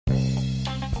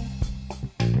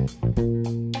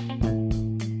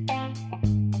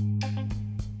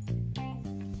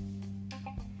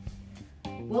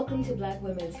Welcome to Black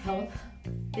Women's Health.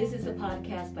 This is a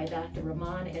podcast by Dr.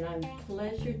 Rahman, and I'm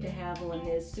pleasured to have on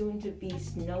this soon-to-be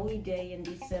snowy day in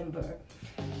December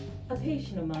a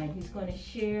patient of mine who's going to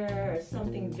share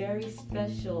something very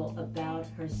special about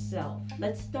herself.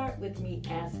 Let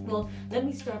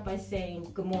me start by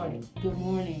saying good morning. Good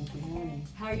morning. Good morning.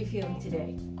 How are you feeling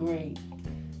today? Great.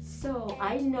 So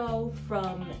I know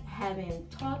from having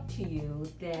talked to you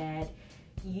that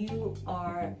you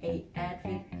are an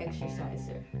avid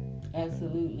exerciser.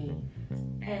 Absolutely.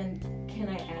 And can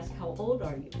I ask, how old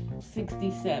are you?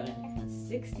 67.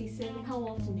 67. How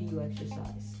often do you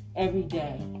exercise? Every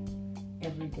day.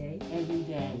 Every day? Every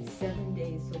day. 7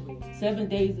 days a week. 7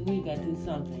 days a week I do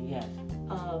something, yes.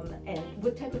 And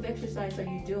what type of exercise are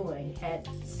you doing at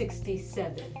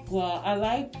 67? Well, I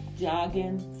like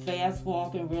jogging, fast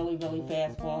walking, really, really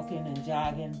fast walking and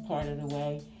jogging part of the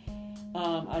way.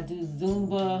 I do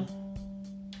Zumba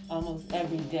almost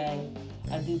every day.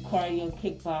 I do cardio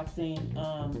kickboxing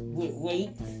with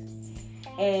weights.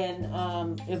 And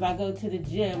if I go to the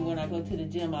gym, when I go to the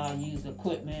gym, I'll use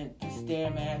equipment, the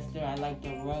Stairmaster. I like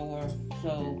the rower.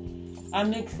 So I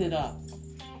mix it up.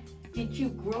 Did you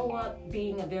grow up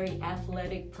being a very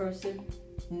athletic person?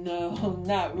 No,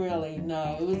 not really,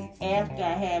 no. It was after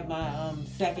I had my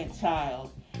second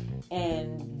child,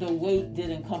 and the weight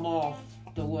didn't come off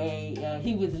the way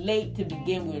he was late to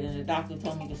begin with, and the doctor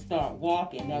told me to start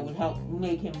walking. That would help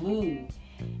make him move.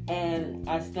 And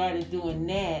I started doing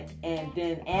that, and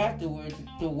then afterwards,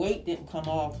 the weight didn't come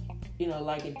off,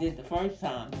 like it did the first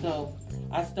time. So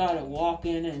I started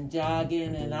walking and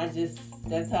jogging, and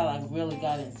that's how I really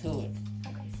got into it.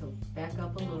 Okay, so back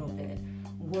up a little bit.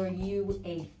 Were you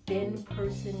a thin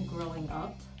person growing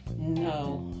up?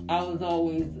 No, I was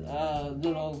always a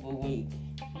little overweight.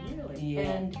 Really? Yeah.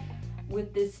 And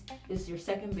with this is your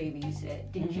second baby, you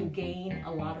said. Did you gain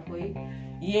a lot of weight?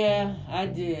 Yeah, I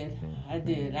did.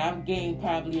 I've gained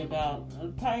probably about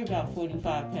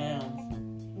 45 pounds.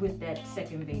 With that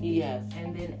second baby? Yes.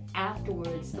 And then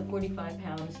afterwards, the 45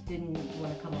 pounds didn't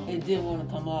want to come off? It didn't want to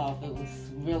come off. It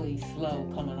was really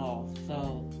slow coming off.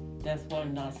 So that's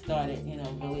when I started,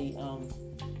 really...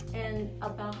 And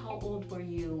about how old were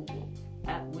you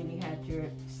when you had your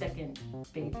second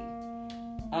baby?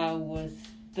 I was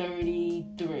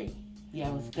 33. Yeah,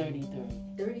 I was 33.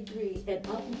 33, and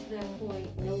up until that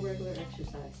point, no regular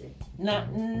exercising?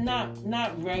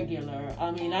 Not regular.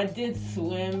 I mean, I did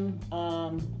swim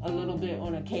a little bit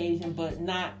on occasion, but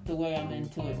not the way I'm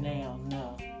into it now,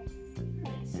 no.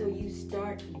 So you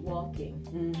start walking.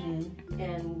 Mm-hmm.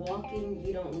 And walking,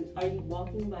 are you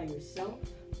walking by yourself?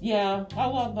 Yeah, I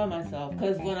walk by myself,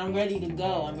 because when I'm ready to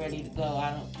go, I'm ready to go.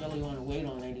 I don't really want to wait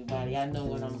on anybody. I know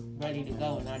when I'm ready to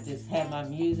go, and I just have my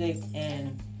music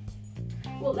and...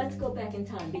 Well, let's go back in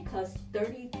time, because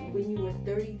when you were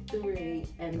 33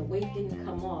 and the weight didn't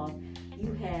come off,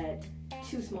 you had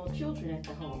 2 small children at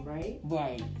the home, right?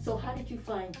 Right. So how did you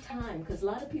find time? Because a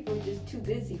lot of people are just too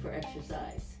busy for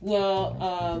exercise. Well,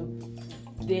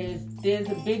 there's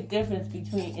a big difference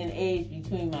in age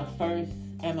between my first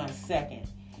and my second.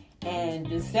 And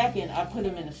the second, I put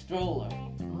him in a stroller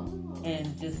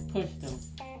and just pushed him.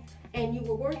 And you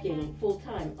were working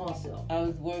full-time also? I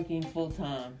was working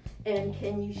full-time. And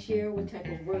can you share what type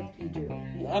of work you do?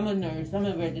 I'm a nurse. I'm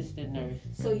a registered nurse.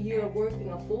 So you're working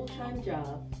a full-time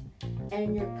job,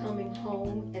 and you're coming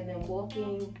home and then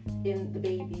walking with the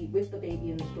baby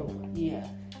in the stroller? Yeah.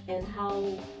 And how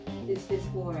is this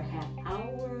for a half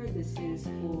hour? This is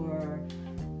for...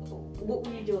 What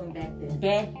were you doing back then?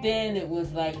 Back then, it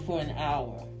was like for an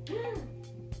hour.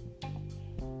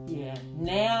 Yeah.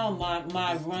 Now,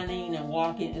 my running and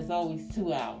walking is always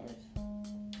 2 hours.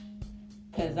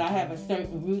 Because I have a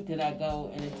certain route that I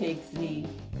go, and it takes me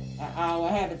an hour.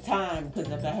 I have a time, because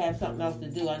if I have something else to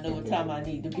do, I know what time I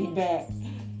need to be back.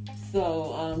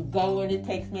 So, going, it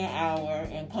takes me an hour,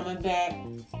 and coming back,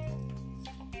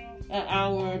 an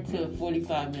hour to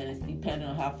 45 minutes, depending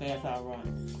on how fast I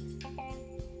run.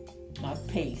 My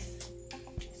pace.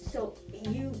 So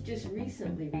you just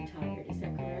recently retired, is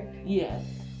that correct? Yes.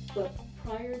 But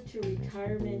prior to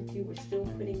retirement, you were still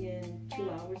putting in 2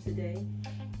 hours a day?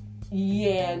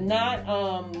 Yeah, not,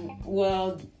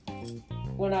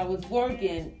 when I was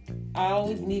working, I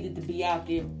always needed to be out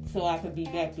there so I could be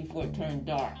back before it turned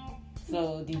dark.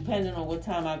 So depending on what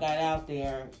time I got out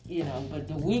there, but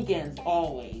the weekends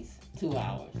always 2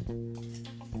 hours.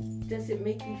 Does it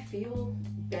make you feel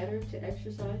better to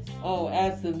exercise? Oh,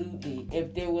 absolutely.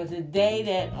 If there was a day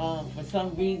that for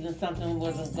some reason something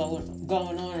wasn't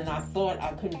going on and I thought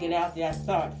I couldn't get out there, I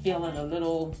started feeling a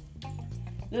little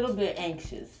little bit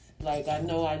anxious. Like, I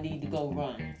know I need to go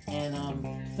run. And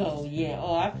so, yeah,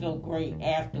 I feel great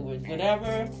afterwards.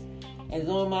 Whatever is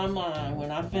on my mind,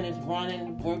 when I finish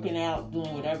running, working out,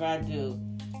 doing whatever I do,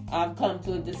 I've come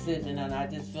to a decision, and I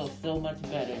just feel so much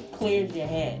better. It clears your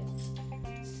head.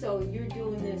 So you're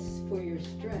doing this for your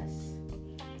stress?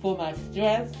 For my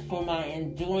stress, for my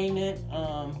enjoyment,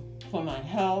 for my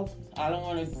health. I don't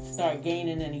want to start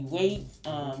gaining any weight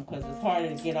because it's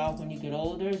harder to get off when you get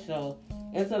older. So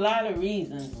it's a lot of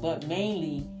reasons, but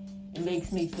mainly it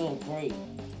makes me feel great.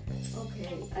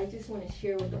 Okay, I just want to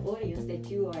share with the audience that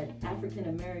you are an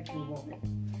African-American woman.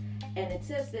 And it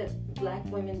says that black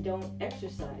women don't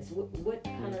exercise. What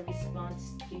kind of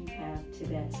response do you have to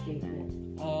that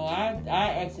statement? Oh,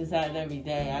 I exercise every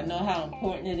day. I know how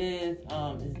important it is.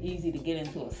 It's easy to get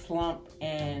into a slump.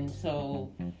 And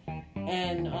so,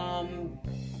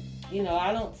 you know,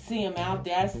 I don't see them out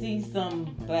there. I see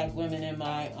some black women in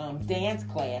my dance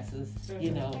classes,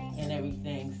 you know, and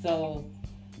everything. So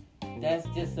that's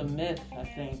just a myth, I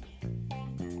think.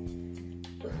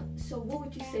 So what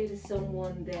would you say to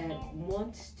someone that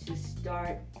wants to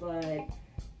start, but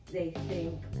they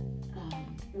think,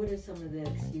 what are some of the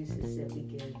excuses that we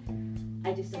give?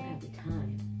 I just don't have the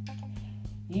time.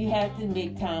 You have to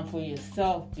make time for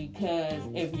yourself, because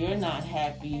if you're not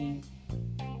happy,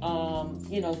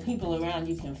 you know, people around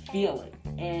you can feel it.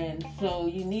 And so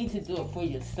you need to do it for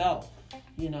yourself.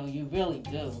 You know, you really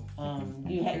do.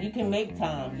 You can make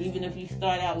time, even if you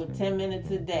start out with 10 minutes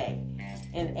a day.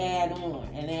 And add on.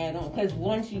 Because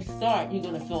once you start, you're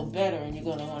going to feel better and you're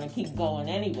going to want to keep going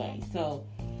anyway. So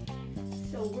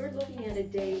we're looking at a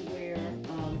day where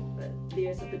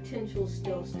there's a potential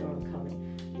snowstorm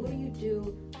coming. What do you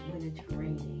do when it's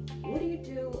raining? What do you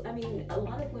do? I mean, a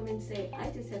lot of women say, I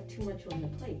just have too much on the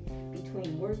plate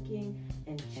between working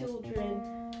and children,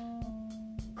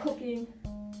 cooking,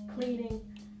 cleaning.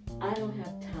 I don't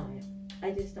have time.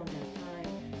 I just don't have time.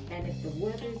 And if the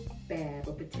weather's bad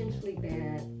or potentially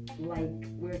bad, like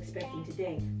we're expecting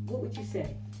today, what would you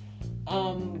say?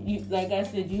 Like I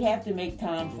said, you have to make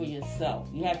time for yourself.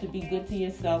 You have to be good to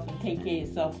yourself and take care of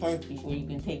yourself first before you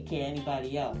can take care of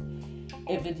anybody else.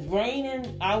 If it's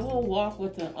raining, I will walk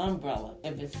with an umbrella.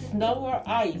 If it's snow or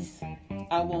ice,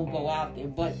 I won't go out there.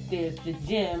 But there's the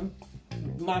gym.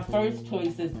 My first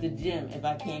choice is the gym. If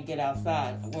I can't get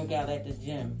outside, I work out at the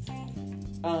gym.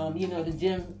 You know, the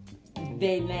gym,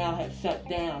 they now have shut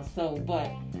down, so,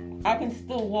 but I can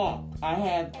still walk.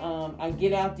 I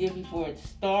get out there before it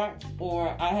starts,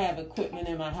 or I have equipment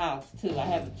in my house too. I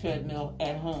have a treadmill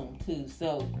at home too,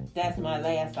 so that's my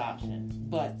last option.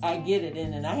 But I get it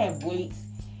in, and I have weights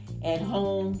at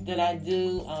home that I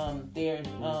do. There's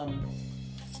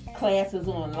classes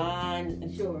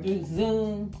online through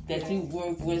Zoom that you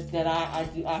work with that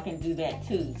I can do that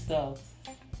too, so.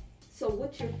 So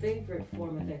what's your favorite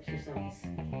form of exercise?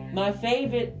 My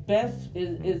favorite, best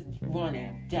is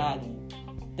running, jogging.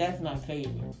 That's my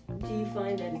favorite. Do you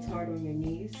find that it's hard on your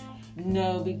knees?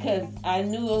 No, because I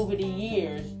knew over the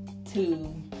years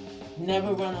to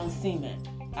never run on cement.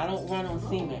 I don't run on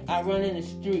cement. I run in the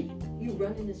street. You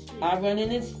run in the street? I run in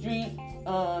the street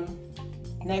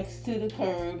next to the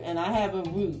curb, and I have a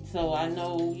route, so I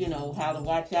know, you know, how to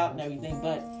watch out and everything,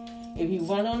 but if you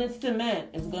run on the cement,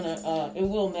 it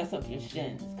will mess up your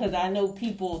shins. Because I know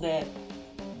people that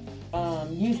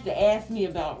used to ask me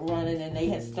about running, and they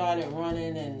had started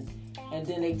running, and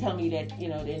then they tell me that, you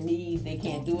know, their knees, they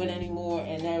can't do it anymore,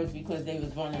 and that was because they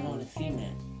was running on the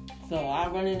cement. So I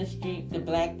run in the street, the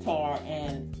black tar,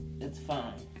 and it's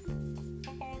fine.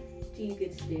 Do you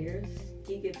get stares?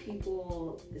 Do you get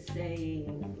people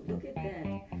saying, look at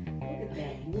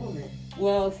that woman?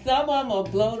 Well, some of them will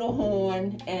blow the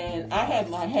horn, and I have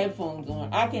my headphones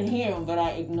on. I can hear them, but I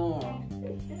ignore them.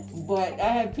 But I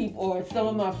have people, or some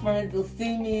of my friends will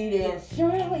see me, they're,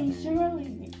 Shirley.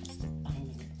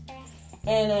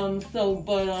 And,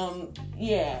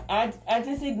 yeah, I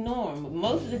just ignore them.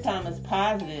 Most of the time it's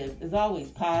positive. It's always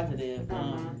positive,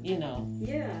 you know.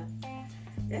 Yeah,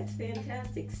 that's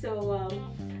fantastic. So,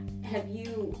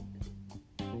 you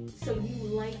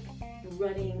like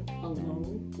running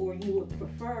alone, or you would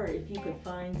prefer if you could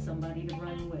find somebody to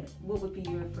run with? What would be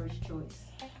your first choice?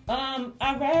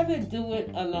 I'd rather do it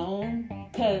alone,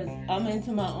 because I'm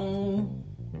into my own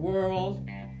world.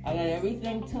 I got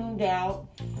everything tuned out.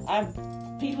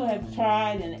 People have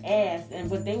tried and asked,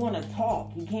 but they want to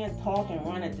talk. You can't talk and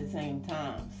run at the same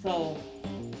time. So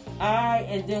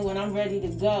and then when I'm ready to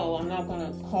go, I'm not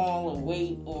going to call or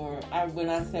wait, when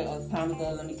I say, it's time to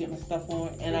go, let me get my stuff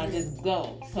on, and I just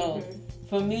go. So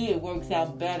for me, it works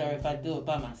out better if I do it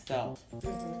by myself.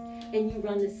 And you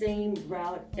run the same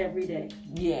route every day?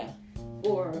 Yeah.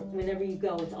 or whenever you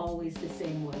go, it's always the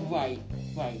same one. Right.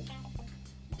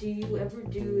 Do you ever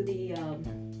do the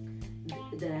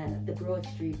Broad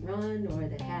Street Run or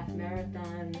the half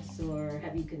marathons, or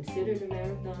have you considered a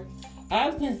marathon?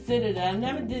 I've considered it. I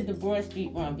never did the Broad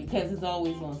Street Run because it's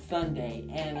always on Sunday,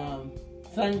 and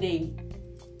Sunday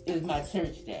is my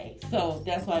church day, so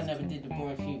that's why I never did the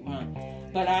Broad Street Run.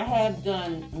 But I have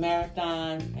done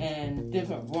marathons and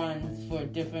different runs for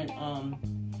different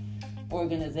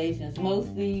organizations,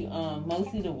 mostly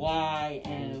the Y,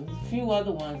 and a few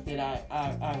other ones that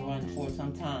I run for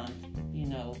sometimes, you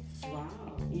know. Wow.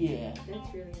 Yeah.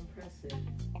 That's really impressive.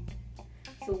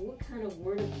 So what kind of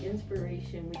word of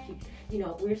inspiration would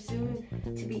we're soon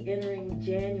to be entering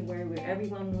January where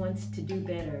everyone wants to do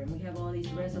better, and we have all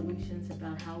these resolutions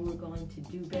about how we're going to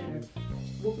do better.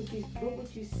 What would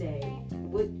you say?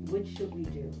 What should we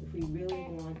do if we really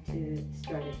want to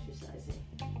start exercising?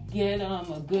 Get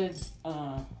a good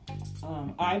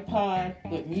iPod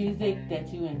with music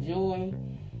that you enjoy,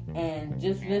 and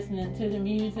just listening to the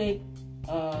music,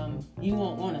 you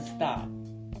won't want to stop.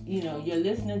 You know, you're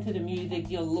listening to the music,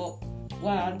 you'll look,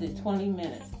 wow, I did 20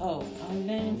 minutes. Oh, I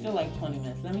didn't even feel like 20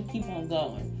 minutes. Let me keep on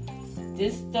going.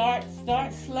 Just start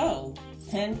slow,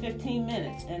 10, 15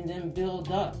 minutes, and then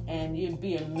build up, and you'd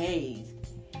be amazed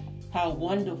how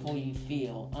wonderful you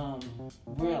feel.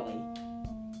 Really.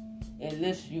 It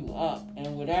lifts you up,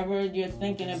 and whatever you're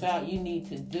thinking about you need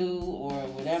to do, or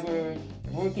whatever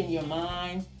work in your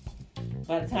mind,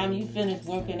 by the time you finish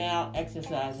working out,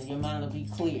 exercising, your mind will be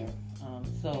clear.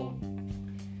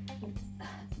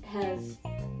 Has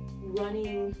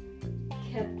running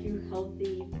kept you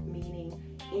healthy, meaning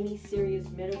any serious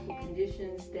medical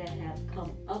conditions that have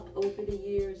come up over the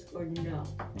years, or no?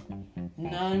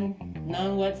 None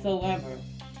whatsoever.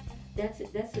 That's a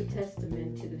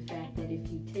testament to the fact that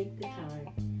if you take the time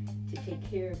to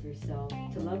take care of yourself,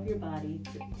 to love your body,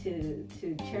 to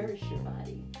cherish your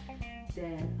body,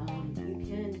 that you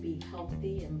can be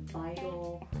healthy and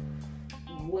vital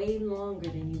way longer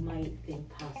than you might think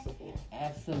possible.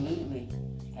 Absolutely.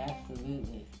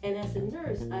 And as a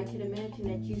nurse, I can imagine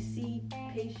that you see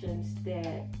patients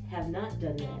that have not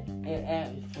done that.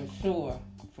 For sure.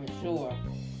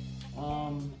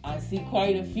 I see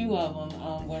quite a few of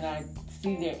them when I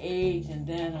see their age, and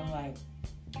then I'm like,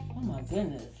 oh my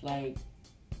goodness, like,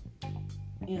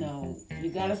 you know, you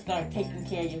got to start taking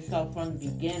care of yourself from the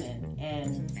beginning,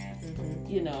 and,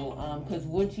 you know, because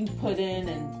what you put in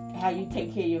and how you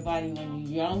take care of your body when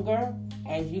you're younger,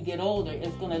 as you get older,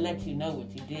 it's going to let you know what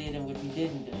you did and what you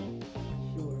didn't do.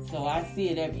 Sure. So I see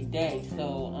it every day,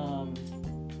 so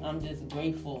I'm just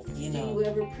grateful, you know. Do you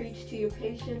ever preach to your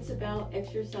patients about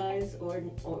exercise or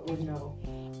no?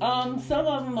 Some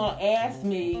of them will ask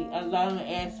me. A lot of them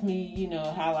ask me, you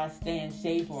know, how I stay in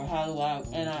shape, or how do I,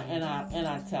 and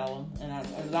I tell them. And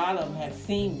a lot of them have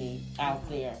seen me out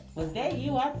there. Was that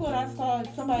you? I thought I saw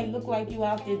somebody look like you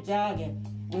out there jogging.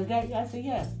 Was that you? I said,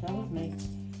 yes, that was me.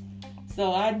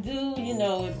 So I do, you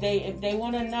know, if they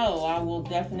want to know, I will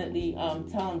definitely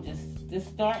tell them just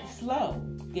start slow.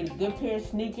 Get a good pair of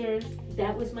sneakers.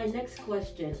 That was my next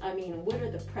question. I mean, what are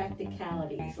the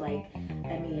practicalities? Like,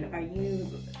 I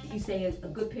mean, you say a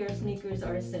good pair of sneakers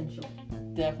are essential?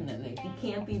 Definitely. You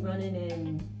can't be running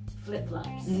in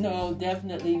flip-flops. No,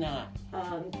 definitely not.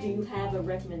 Do you have a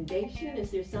recommendation?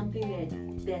 Is there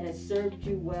something that has served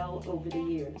you well over the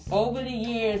years? Over the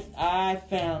years, I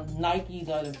found Nikes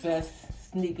are the best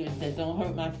sneakers that don't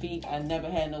hurt my feet. I never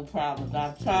had no problems.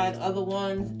 I've tried other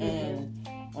ones, and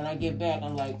when I get back,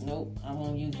 I'm like, nope, I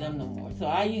won't use them no more. So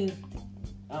I use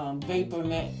Vapor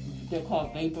Max. They're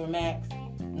called Vapor Max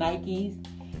Nikes,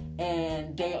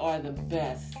 and they are the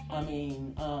best. I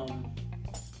mean,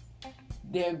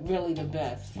 they're really the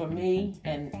best for me,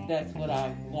 and that's what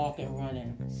I walk and run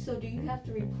in. So do you have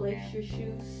to replace your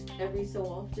shoes every so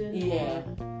often? Yeah.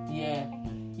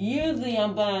 Usually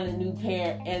I'm buying a new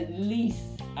pair at least,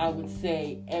 I would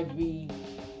say, every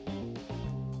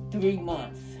 3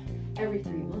 months. Every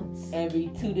 3 months?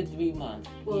 Every 2 to 3 months.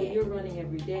 Well, you're running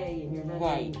every day, and you're running...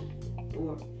 Right.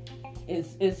 Or...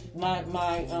 It's my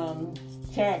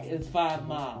track is 5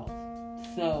 miles.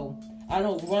 So I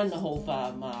don't run the whole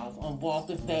 5 miles. I'm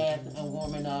walking fast and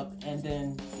warming up, and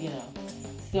then, you know.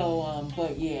 So,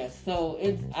 but yeah, so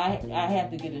I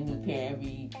have to get a new pair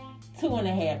every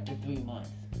 2.5 to 3 months.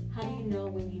 How do you know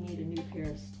when you need a new pair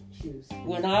of shoes?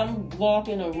 When I'm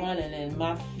walking or running and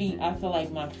my feet, I feel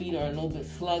like my feet are a little bit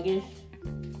sluggish,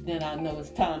 then I know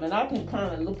it's time. And I can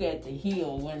kind of look at the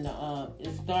heel when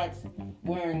it starts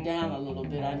wearing down a little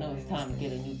bit. I know it's time to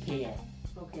get a new pair.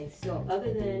 Okay, so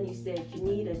other than you said you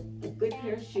need a good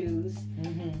pair of shoes,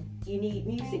 you need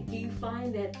music. Do you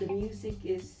find that the music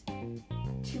is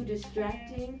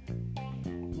distracting?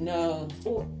 No.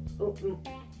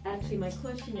 Actually, my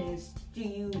question is, do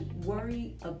you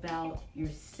worry about your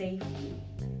safety?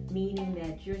 Meaning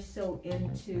that you're so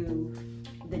into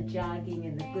the jogging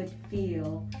and the good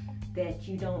feel that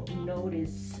you don't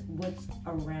notice what's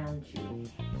around you?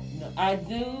 No, I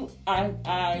do.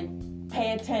 I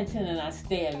pay attention and I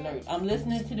stay alert. I'm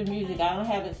listening to the music. I don't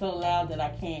have it so loud that I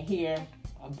can't hear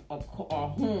a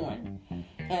horn.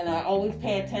 And I always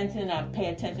pay attention. I pay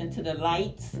attention to the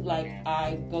lights. Like,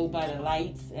 I go by the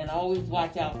lights, and I always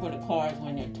watch out for the cars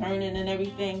when they're turning and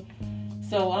everything.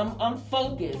 So I'm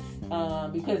focused,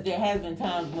 because there has been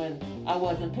times when I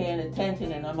wasn't paying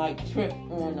attention and I might trip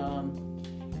on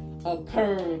a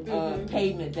curved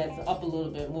pavement that's up a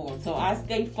little bit more. So I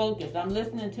stay focused. I'm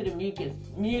listening to the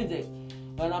music,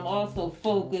 but I'm also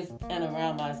focused and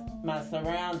around my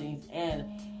surroundings. And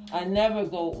I never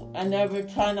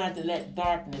try not to let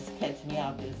darkness catch me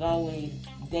out. There's always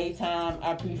daytime.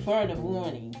 I prefer the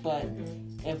morning, but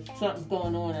if something's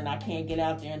going on and I can't get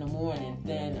out there in the morning,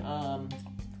 then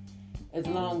as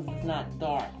long as it's not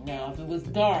dark. Now, if it was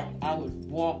dark, I would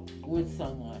walk with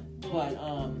someone. But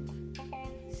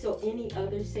so any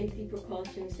other safety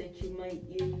precautions that you might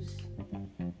use?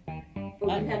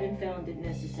 Or you haven't found it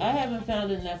necessary? I haven't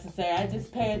found it necessary. I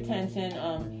just pay attention.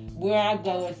 Where I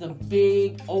go, it's a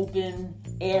big open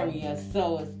area,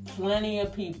 so it's plenty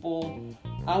of people.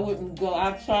 I wouldn't go.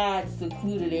 I've tried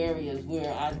secluded areas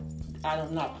where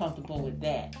I'm not comfortable with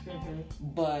that.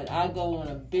 But I go on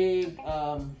a big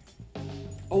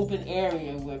open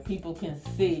area where people can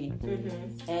see.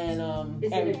 And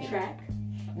is it a track?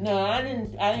 No, I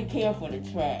didn't care for the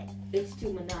track. It's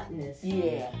too monotonous.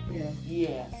 Yeah.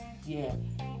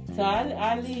 So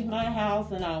I leave my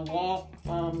house and I walk,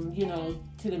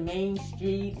 to the main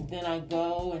street. Then I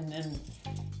go and then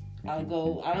I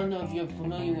go. I don't know if you're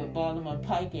familiar with Baltimore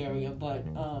Pike area, but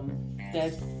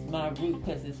that's my route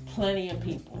because there's plenty of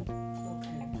people.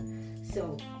 Okay.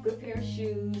 So good pair of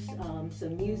shoes,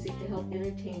 some music to help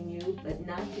entertain you, but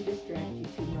not to distract you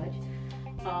too much.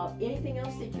 Anything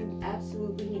else that you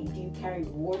absolutely need? Do you carry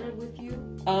water with you?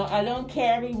 I don't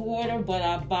carry water, but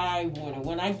I buy water.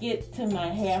 When I get to my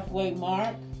halfway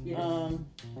mark,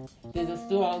 there's a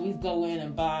store I always go in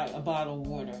and buy a bottle of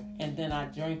water, and then I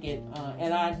drink it.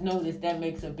 And I noticed that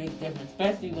makes a big difference,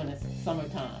 especially when it's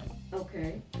summertime.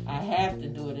 Okay. I have to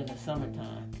do it in the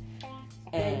summertime.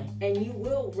 And you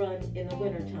will run in the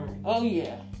wintertime? Oh,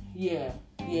 yeah.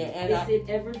 And is it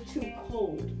ever too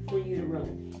cold for you to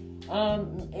run?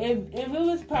 If it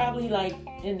was probably like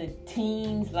in the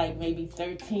teens, like maybe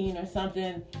 13 or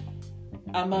something,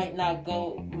 I might not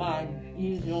go my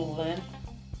usual length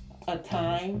of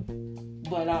time,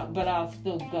 but I'll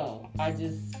still go. I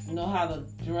just know how to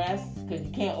dress, because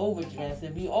you can't overdress.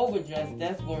 If you overdress,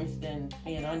 that's worse than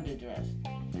being underdressed.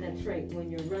 That's right. When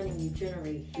you're running, you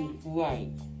generate heat.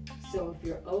 Right. So if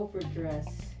you're overdressed,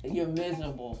 you're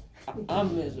miserable.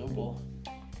 I'm miserable.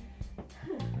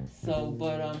 So,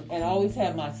 but and I always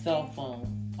have my cell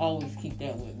phone. Always keep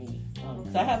that with me.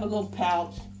 So I have a little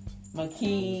pouch, my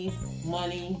keys,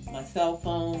 money, my cell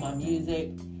phone, my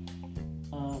music.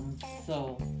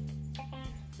 So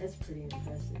that's pretty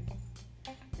impressive.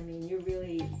 I mean, you're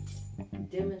really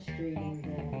demonstrating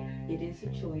that it is a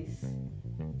choice.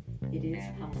 It is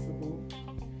possible.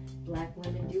 Black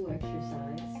women do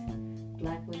exercise.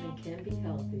 Black women can be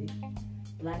healthy.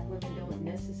 Black women don't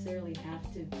necessarily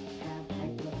have to have high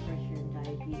blood pressure and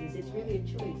diabetes. It's really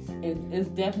a choice. It's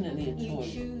definitely a choice.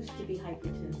 You choose to be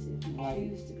hypertensive. You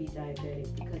choose to be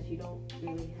diabetic because you don't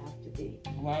really have to be.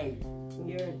 Right.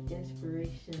 You're an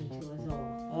inspiration to us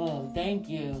all. Oh, thank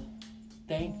you.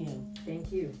 Thank you.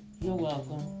 Thank you. You're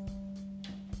welcome.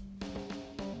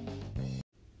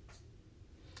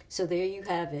 So there you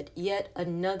have it. Yet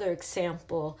another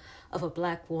example of a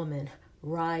black woman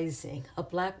rising. A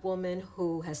black woman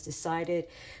who has decided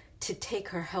to take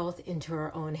her health into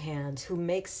her own hands, who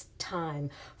makes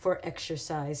time for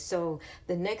exercise. So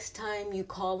the next time you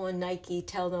call on Nike,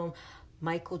 tell them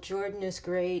Michael Jordan is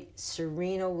great,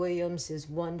 Serena Williams is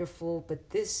wonderful, but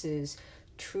this is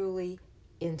truly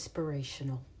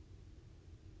inspirational.